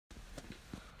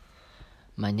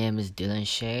My name is Dylan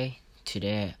Shea.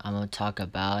 Today I'm going to talk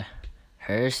about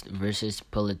Hearst versus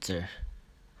Pulitzer.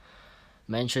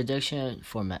 My introduction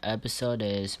for my episode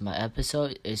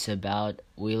is about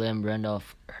William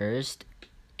Randolph Hearst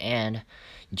and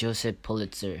Joseph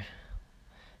Pulitzer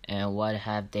and what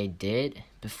have they did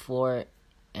before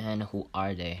and who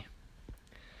are they.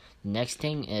 Next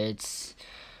thing is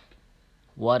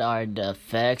what are the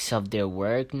effects of their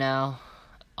work now.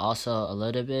 Also a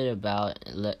little bit about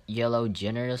yellow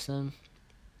journalism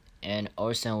and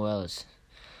Orson Welles.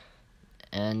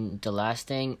 And the last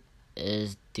thing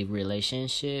is the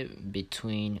relationship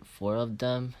between four of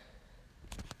them.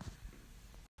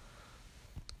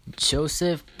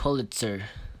 Joseph Pulitzer.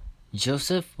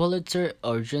 Joseph Pulitzer,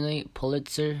 originally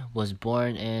Pulitzer, was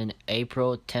born in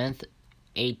April 10th,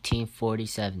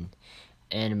 1847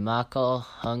 in Moscow,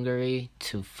 Hungary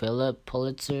to Philip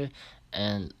Pulitzer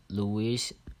and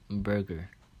Louise Berger.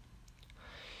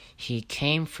 He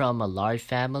came from a large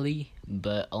family,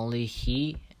 but only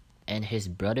he and his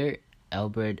brother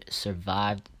Albert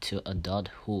survived to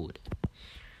adulthood.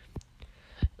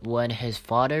 When his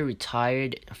father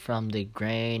retired from the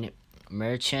grain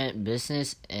merchant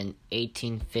business in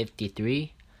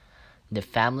 1853, the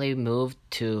family moved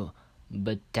to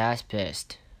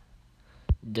Budapest.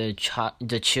 The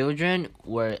children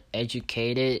were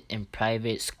educated in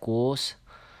private schools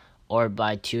or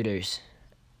by tutors,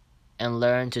 and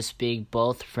learned to speak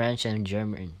both French and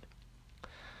German.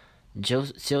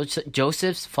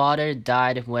 Joseph's father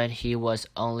died when he was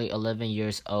only 11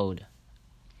 years old,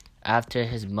 after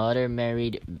his mother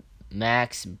married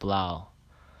Max Blau.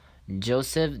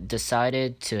 Joseph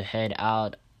decided to head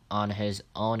out on his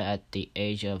own at the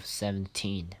age of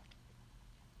 17.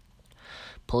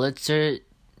 Pulitzer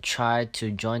tried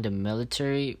to join the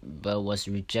military but was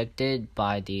rejected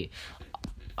by the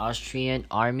Austrian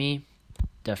Army,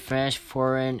 the French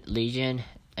Foreign Legion,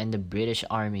 and the British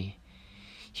Army.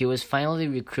 He was finally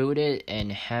recruited in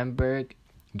Hamburg,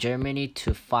 Germany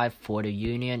to fight for the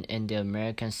Union in the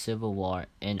American Civil War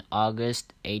in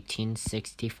August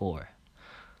 1864.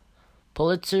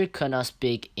 Pulitzer could not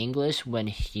speak English when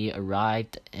he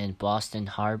arrived in Boston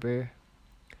Harbor.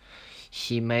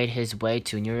 He made his way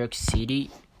to New York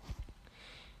City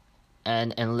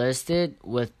and enlisted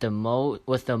with the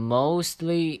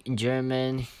mostly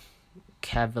German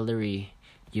cavalry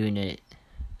unit.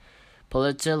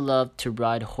 Pulitzer loved to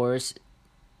ride horse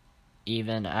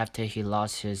even after he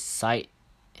lost his sight.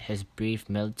 His brief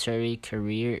military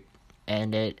career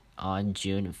ended on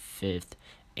June 5th,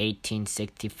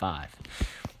 1865,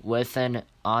 with an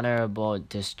honorable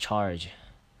discharge.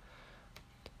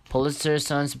 Pulitzer's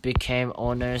sons became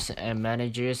owners and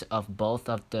managers of both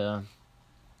of the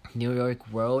New York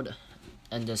World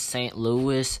and the St.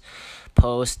 Louis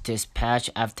Post-Dispatch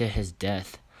after his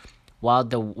death. While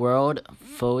the World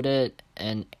folded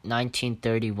in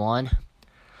 1931,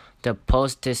 the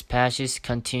Post-Dispatches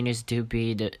continues to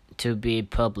be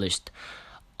published.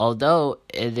 Although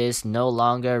it is no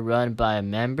longer run by a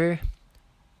member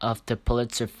of the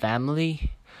Pulitzer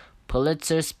family,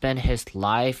 Pulitzer spent his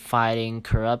life fighting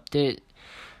corrupted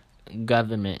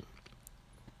government,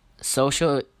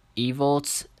 social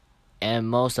evils, and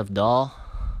most of all,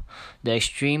 the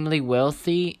extremely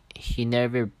wealthy. He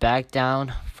never backed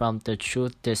down from the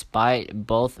truth despite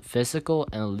both physical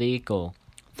and legal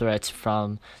threats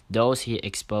from those he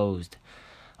exposed.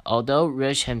 Although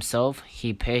rich himself,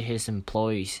 he paid his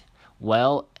employees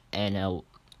well and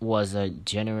was a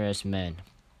generous man.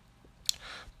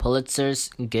 Pulitzer's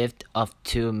gift of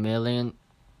 $2 million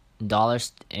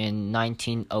in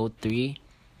 1903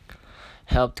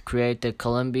 helped create the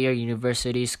Columbia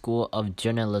University School of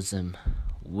Journalism,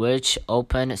 which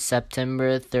opened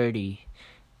September 30th,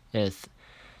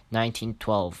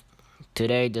 1912.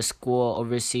 Today, the school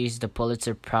oversees the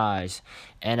Pulitzer Prize,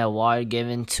 an award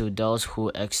given to those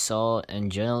who excel in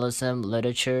journalism,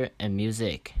 literature, and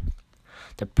music.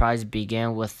 The prize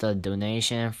began with a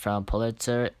donation from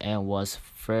Pulitzer and was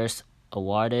first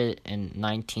awarded in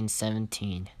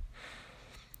 1917.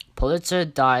 Pulitzer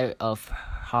died of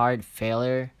heart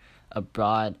failure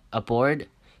aboard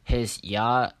his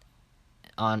yacht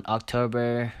on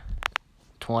October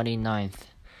 29th,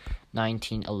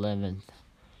 1911.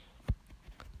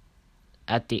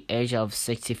 At the age of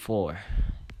 64,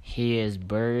 he is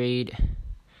buried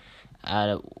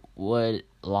at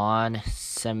Woodlawn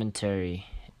Cemetery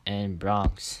in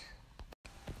Bronx.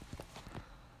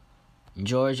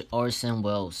 George Orson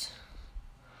Welles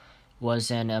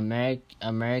was an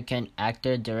American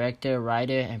actor, director,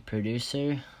 writer, and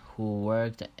producer who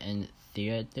worked in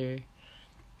theater,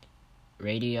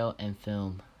 radio, and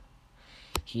film.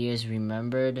 He is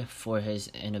remembered for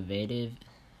his innovative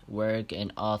work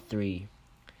in all three.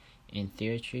 In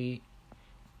theatre,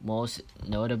 most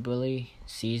notably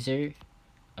Caesar,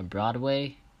 a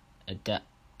Broadway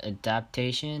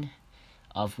adaptation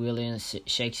of William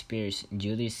Shakespeare's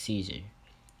Julius Caesar.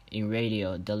 In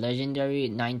radio, the legendary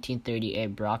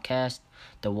 1938 broadcast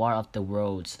The War of the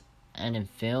Worlds, and in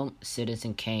film,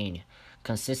 Citizen Kane,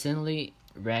 consistently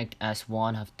ranked as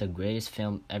one of the greatest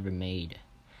films ever made.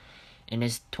 In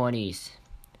his 20s,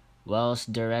 Wells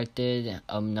directed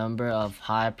a number of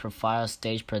high-profile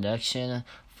stage productions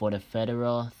for the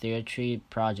Federal Theatre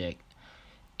Project,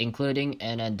 including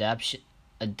an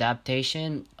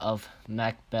adaptation of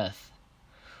Macbeth,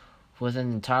 with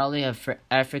an entirely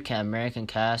African-American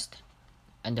cast,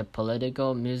 and the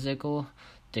political musical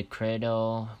The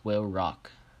Cradle Will Rock.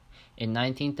 In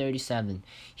 1937,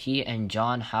 he and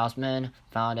John Houseman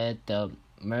founded the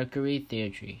Mercury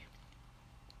Theatre,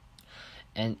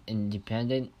 an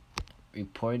independent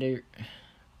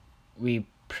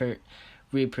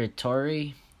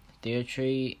repertory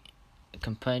theatre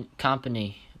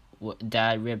company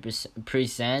that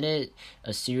presented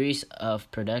a series of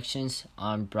productions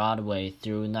on Broadway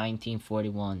through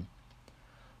 1941.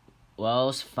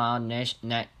 Wells found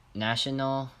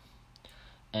national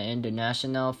and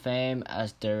international fame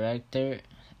as director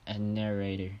and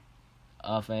narrator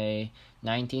of a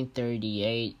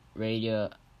 1938 radio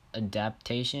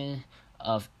adaptation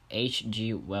of H.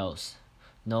 G. Wells'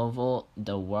 novel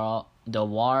The War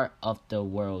of the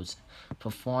Worlds,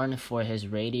 performed for his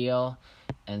radio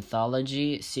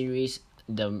anthology series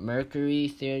The Mercury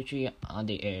Theatre on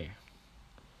the Air.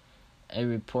 It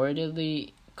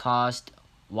reportedly caused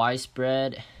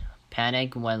widespread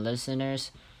panic when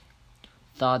listeners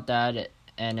thought that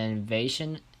an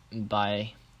invasion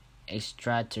by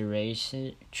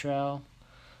extraterrestrial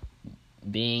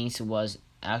beings was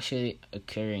actually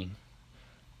occurring.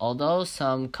 Although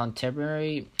some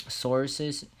contemporary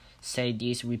sources say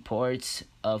these reports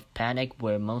of panic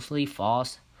were mostly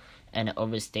false and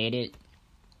overstated,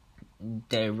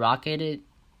 they rocketed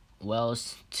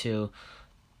Wells to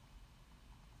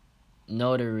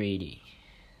notoriety.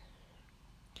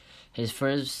 His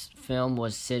first film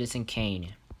was Citizen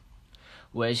Kane,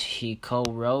 which he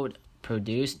co-wrote,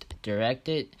 produced,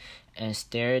 directed, and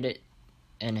starred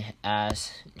in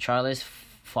as Charles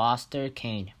Foster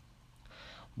Kane.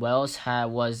 Wells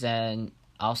was an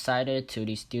outsider to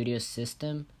the studio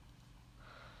system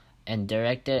and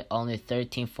directed only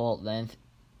 13 full-length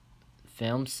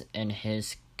films in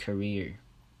his career.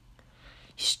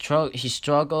 He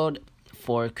struggled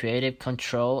for creative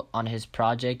control on his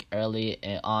project early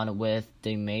on with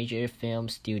the major film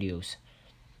studios,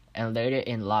 and later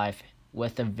in life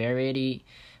with a variety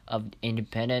of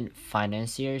independent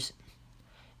financiers,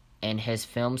 and his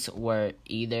films were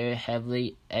either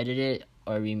heavily edited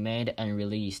or remained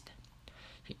unreleased.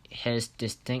 His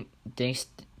distinctive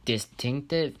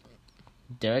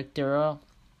directorial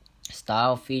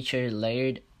style featured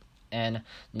layered and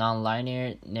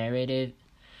non-linear narrative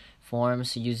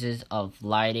forms, uses of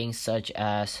lighting such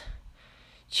as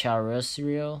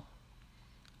chiaroscuro,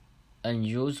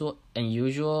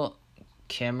 unusual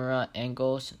camera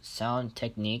angles, sound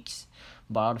techniques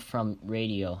borrowed from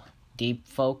radio, deep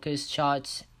focus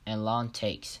shots, and long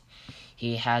takes.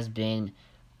 He has been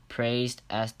praised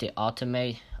as the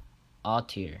ultimate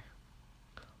auteur.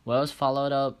 Wells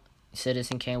followed up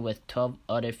Citizen Kane with 12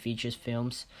 other feature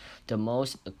films, the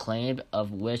most acclaimed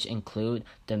of which include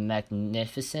The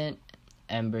Magnificent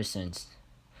Ambersons,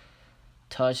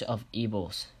 Touch of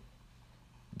Evils,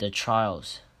 The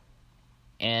Trials,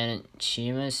 and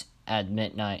Chimes at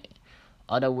Midnight.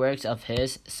 Other works of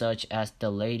his, such as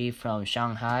The Lady from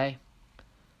Shanghai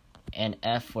and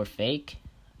F for Fake,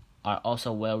 are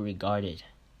also well regarded.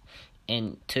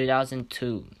 In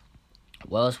 2002,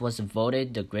 Wells was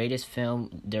voted the greatest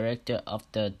film director of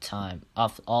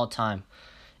all time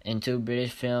in two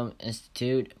British Film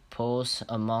Institute polls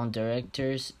among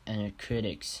directors and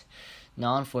critics.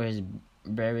 Known for his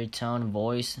baritone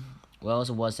voice, Wells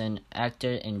was an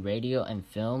actor in radio and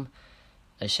film,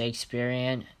 a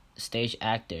Shakespearean stage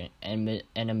actor, and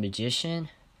a magician,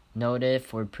 noted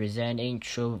for presenting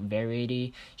true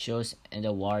variety shows in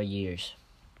the war years.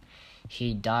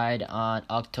 He died on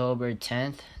October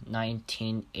 10th,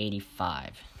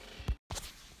 1985.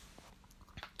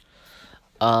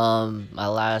 My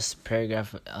last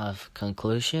paragraph of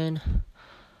conclusion.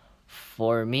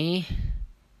 For me,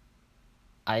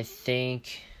 I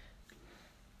think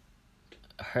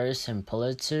Hearst and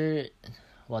Pulitzer,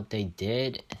 what they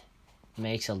did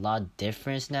makes a lot of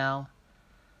difference now.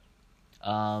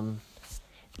 And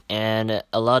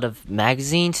a lot of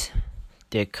magazines,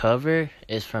 their cover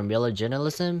is from Yellow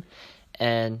Journalism,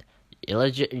 and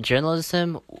Yellow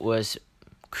journalism was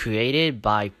created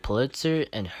by Pulitzer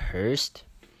and Hearst,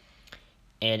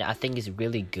 and I think it's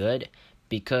really good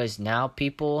because now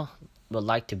people would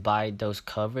like to buy those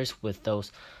covers with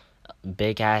those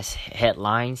big ass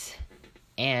headlines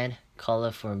and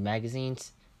colorful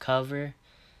magazines cover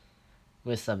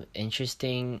with some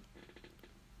interesting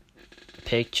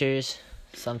pictures,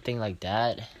 something like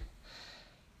that.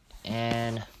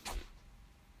 And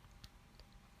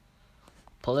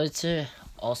Pulitzer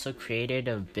also created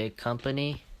a big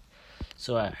company,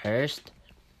 so at Hearst.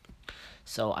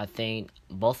 So I think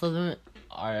both of them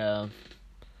are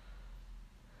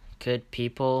good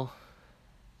people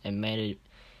and made a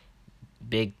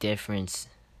big difference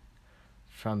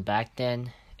from back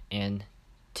then and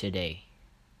today.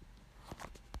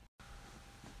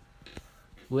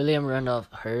 William Randolph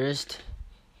Hearst,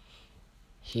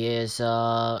 he is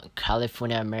a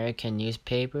California American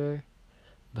newspaper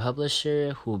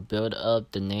publisher who built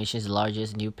up the nation's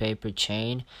largest newspaper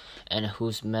chain and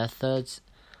whose methods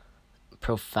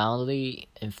profoundly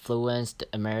influenced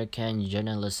American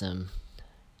journalism.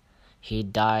 He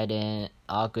died on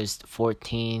August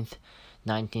 14th,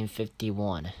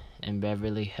 1951, in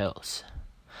Beverly Hills.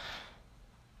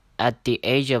 At the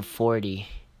age of 40,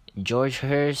 George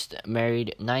Hearst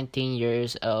married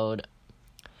 19-year-old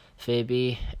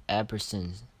Phoebe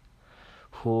Epperson,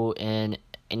 who in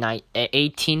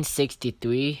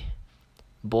 1863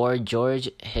 bore George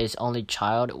his only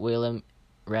child, William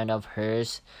Randolph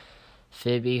Hearst.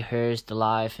 Phoebe Hearst's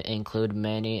life included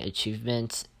many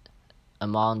achievements,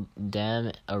 among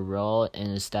them a role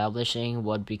in establishing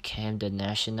what became the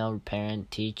National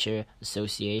Parent-Teacher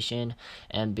Association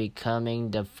and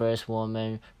becoming the first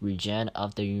woman regent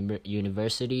of the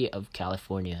University of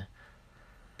California.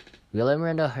 William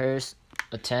Randolph Hearst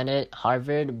attended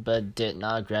Harvard but did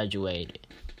not graduate.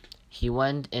 He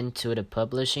went into the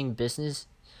publishing business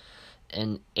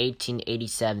in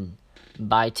 1887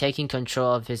 by taking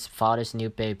control of his father's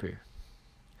newspaper,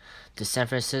 the San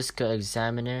Francisco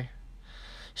Examiner.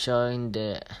 Showing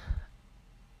the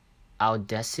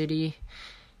audacity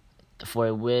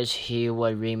for which he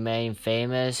would remain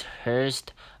famous,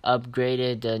 Hearst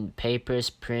upgraded the paper's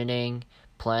printing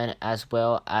plan as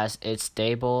well as its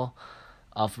stable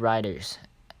of writers,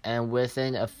 and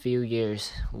within a few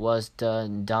years was the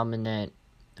dominant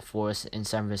force in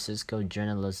San Francisco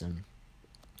journalism.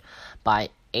 By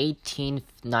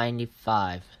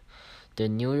 1895, the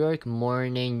New York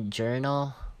Morning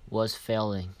Journal was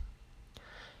failing.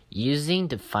 Using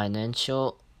the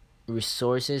financial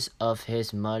resources of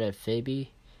his mother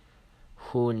Phoebe,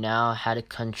 who now had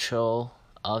control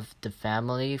of the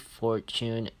family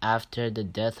fortune after the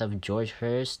death of George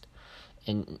Hearst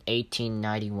in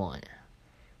 1891,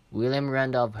 William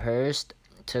Randolph Hearst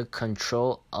took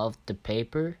control of the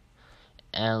paper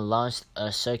and launched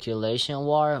a circulation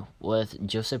war with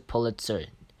Joseph Pulitzer,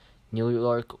 New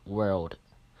York World.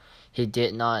 He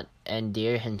did not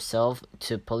endear himself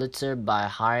to Pulitzer by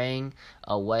hiring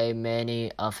away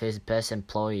many of his best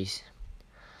employees.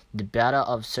 The battle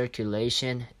of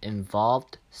circulation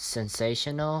involved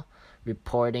sensational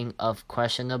reporting of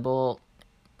questionable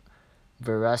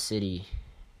veracity,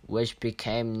 which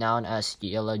became known as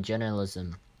yellow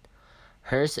journalism.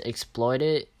 Hearst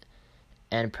exploited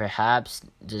and perhaps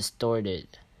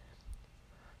distorted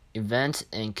events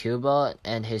in Cuba,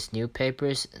 and his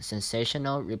newspaper's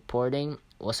sensational reporting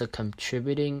was a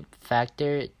contributing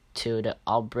factor to the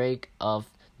outbreak of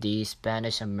the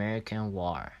Spanish-American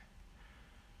War.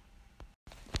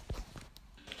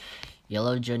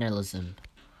 Yellow journalism.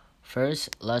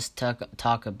 First, let's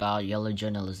talk about yellow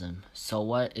journalism. So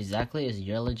what exactly is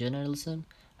yellow journalism?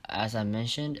 As I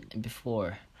mentioned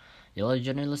before, yellow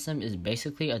journalism is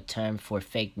basically a term for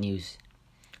fake news.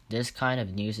 This kind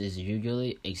of news is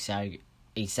usually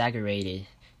exaggerated.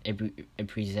 It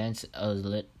presents a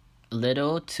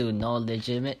little to no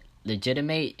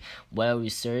legitimate,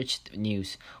 well-researched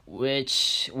news,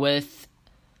 which with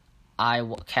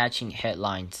eye-catching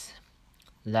headlines,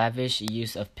 lavish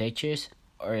use of pictures,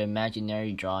 or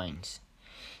imaginary drawings.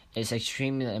 It's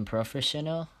extremely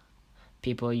unprofessional.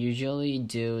 People usually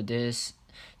do this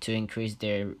to increase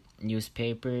their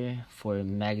newspaper for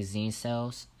magazine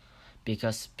sales,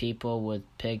 because people would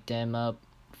pick them up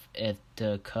if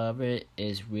the cover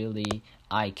is really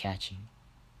eye-catching.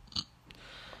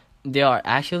 There are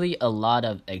actually a lot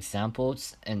of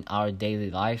examples in our daily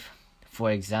life.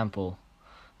 For example,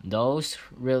 those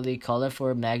really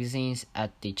colorful magazines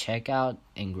at the checkout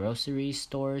in grocery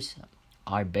stores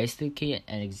are basically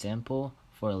an example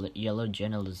for yellow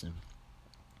journalism.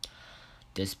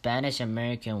 The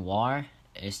Spanish-American War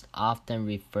is often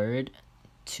referred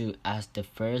to as the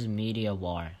First Media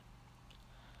War.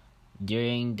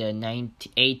 During the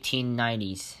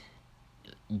 1890s,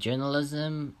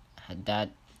 journalism that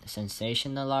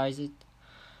sensationalized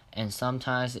and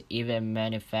sometimes even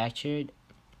manufactured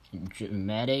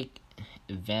dramatic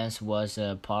events was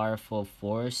a powerful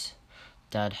force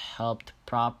that helped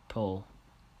propel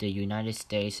the United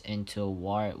States into a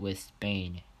war with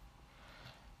Spain,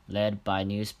 led by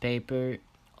newspaper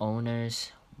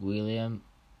owners William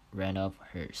Randolph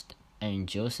Hearst and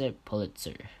Joseph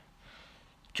Pulitzer.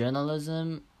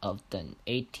 Journalism of the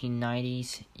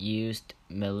 1890s used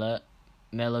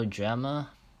melodrama,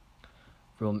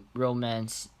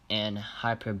 romance, and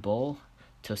hyperbole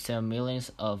to sell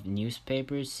millions of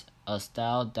newspapers, a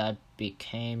style that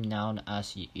became known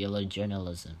as yellow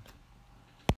journalism.